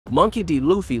Monkey D.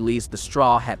 Luffy leads the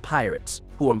Straw Hat Pirates,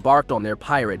 who embarked on their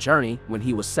pirate journey when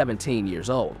he was 17 years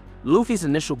old. Luffy's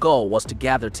initial goal was to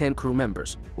gather 10 crew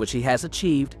members, which he has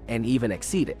achieved and even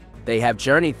exceeded. They have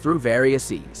journeyed through various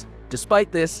seas.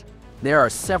 Despite this, there are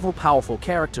several powerful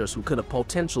characters who could have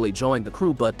potentially joined the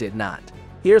crew but did not.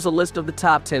 Here's a list of the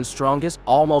top 10 strongest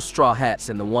almost Straw Hats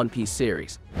in the One Piece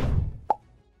series.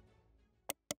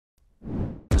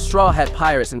 The Straw Hat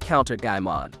Pirates encounter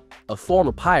𝐋𝐢𝐜𝐞𝐧𝐬𝐞, a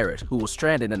former pirate who was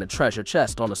stranded in a treasure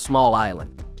chest on a small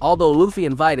island. Although Luffy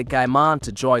invited 𝐋𝐢𝐜𝐞𝐧𝐬𝐞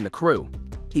to join the crew,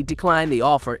 he declined the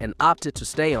offer and opted to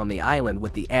stay on the island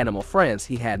with the animal friends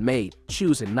he had made,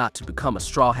 choosing not to become a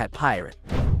Straw Hat pirate.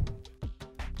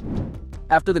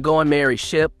 After the Going Merry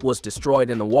ship was destroyed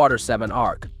in the Water 7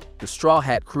 arc, the Straw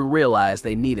Hat crew realized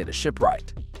they needed a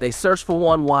shipwright. They searched for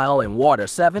one while in Water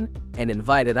 7 and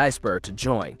invited Iceberg to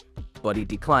join, but he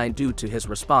declined due to his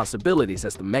responsibilities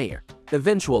as the mayor.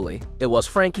 Eventually, it was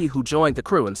Frankie who joined the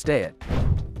crew instead.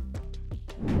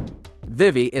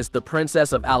 Vivi is the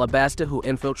princess of Alabasta who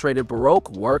infiltrated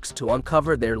Baroque works to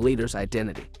uncover their leader's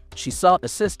identity. She sought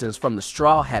assistance from the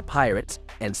Straw Hat Pirates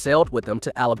and sailed with them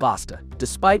to Alabasta.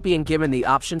 Despite being given the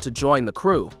option to join the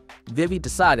crew, Vivi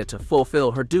decided to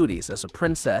fulfill her duties as a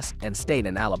princess and stayed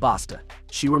in Alabasta.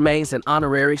 She remains an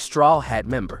honorary Straw Hat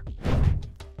member.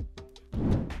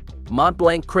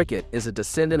 Mont-Blanc Cricket is a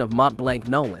descendant of Mont-Blanc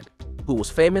Noland, who was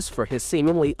famous for his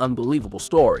seemingly unbelievable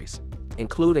stories,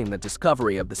 including the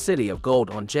discovery of the city of gold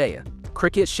on Jaya.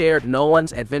 Cricket shared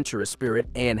Noland's adventurous spirit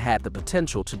and had the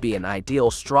potential to be an ideal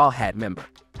Straw Hat member.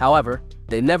 However,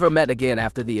 they never met again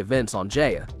after the events on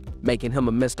Jaya, making him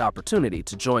a missed opportunity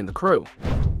to join the crew.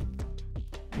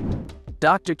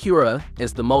 Dr. 𝐋𝐢𝐜𝐜𝐞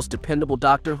is the most dependable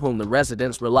doctor whom the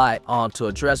residents rely on to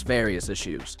address various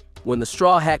issues. When the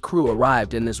Straw Hat crew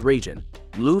arrived in this region,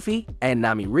 Luffy and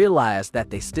Nami realized that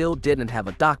they still didn't have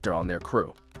a doctor on their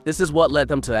crew. This is what led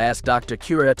them to ask Dr.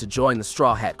 𝐋𝐢𝐜𝐜𝐞 to join the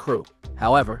Straw Hat crew.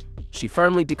 However, she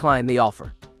firmly declined the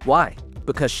offer. Why?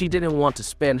 Because she didn't want to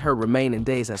spend her remaining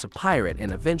days as a pirate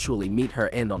and eventually meet her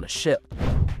end on a ship.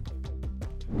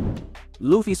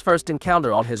 Luffy's first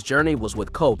encounter on his journey was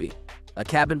with Koby, a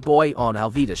cabin boy on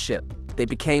Alvida's ship. They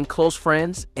became close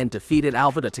friends and defeated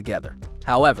Alvida together.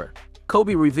 However,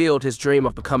 Koby revealed his dream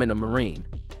of becoming a Marine,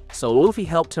 so Luffy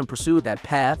helped him pursue that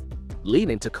path,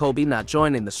 leading to Koby not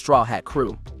joining the Straw Hat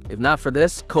crew. If not for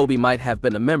this, Koby might have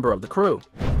been a member of the crew.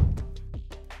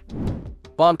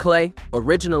 Bon Clay,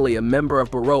 originally a member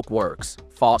of Baroque works,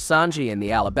 fought Sanji in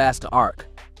the Alabasta arc.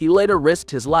 He later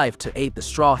risked his life to aid the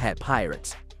Straw Hat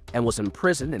Pirates, and was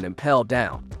imprisoned and impaled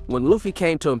down. When Luffy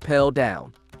came to impale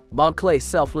down, Bon Clay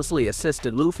selflessly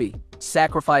assisted Luffy,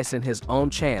 sacrificing his own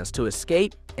chance to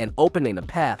escape and opening a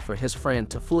path for his friend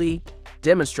to flee,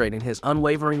 demonstrating his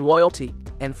unwavering loyalty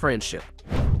and friendship.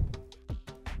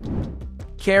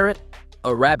 Carrot,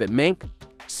 a rabbit mink,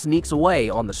 sneaks away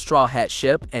on the Straw Hat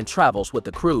ship and travels with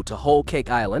the crew to Whole Cake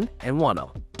Island and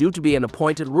Wano. Due to being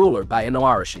appointed ruler by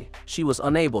Inoarashi, she was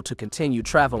unable to continue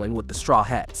traveling with the Straw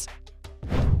Hats.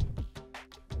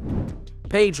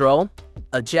 Pedro,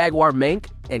 a jaguar mink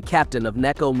and captain of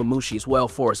Neko Mamushi's Well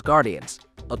Forest Guardians,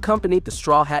 accompanied the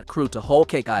Straw Hat crew to Whole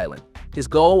Cake Island. His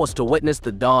goal was to witness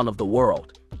the dawn of the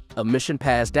world, a mission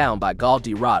passed down by Gall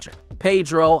D. Roger.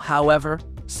 Pedro, however,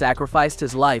 sacrificed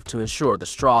his life to ensure the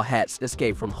Straw Hats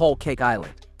escaped from Whole Cake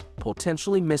Island,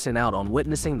 potentially missing out on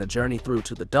witnessing the journey through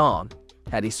to the dawn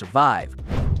had he survived.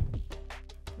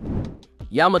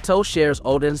 Yamato shares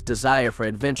Oden's desire for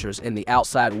adventures in the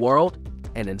outside world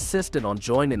and insisted on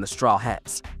joining the Straw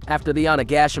Hats. After the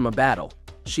Onigashima battle,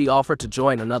 she offered to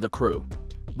join another crew,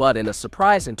 but in a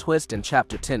surprising twist in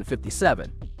Chapter 1057,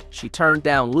 she turned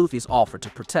down Luffy's offer to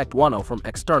protect Wano from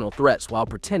external threats while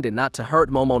pretending not to hurt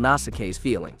Momonosuke's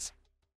feelings.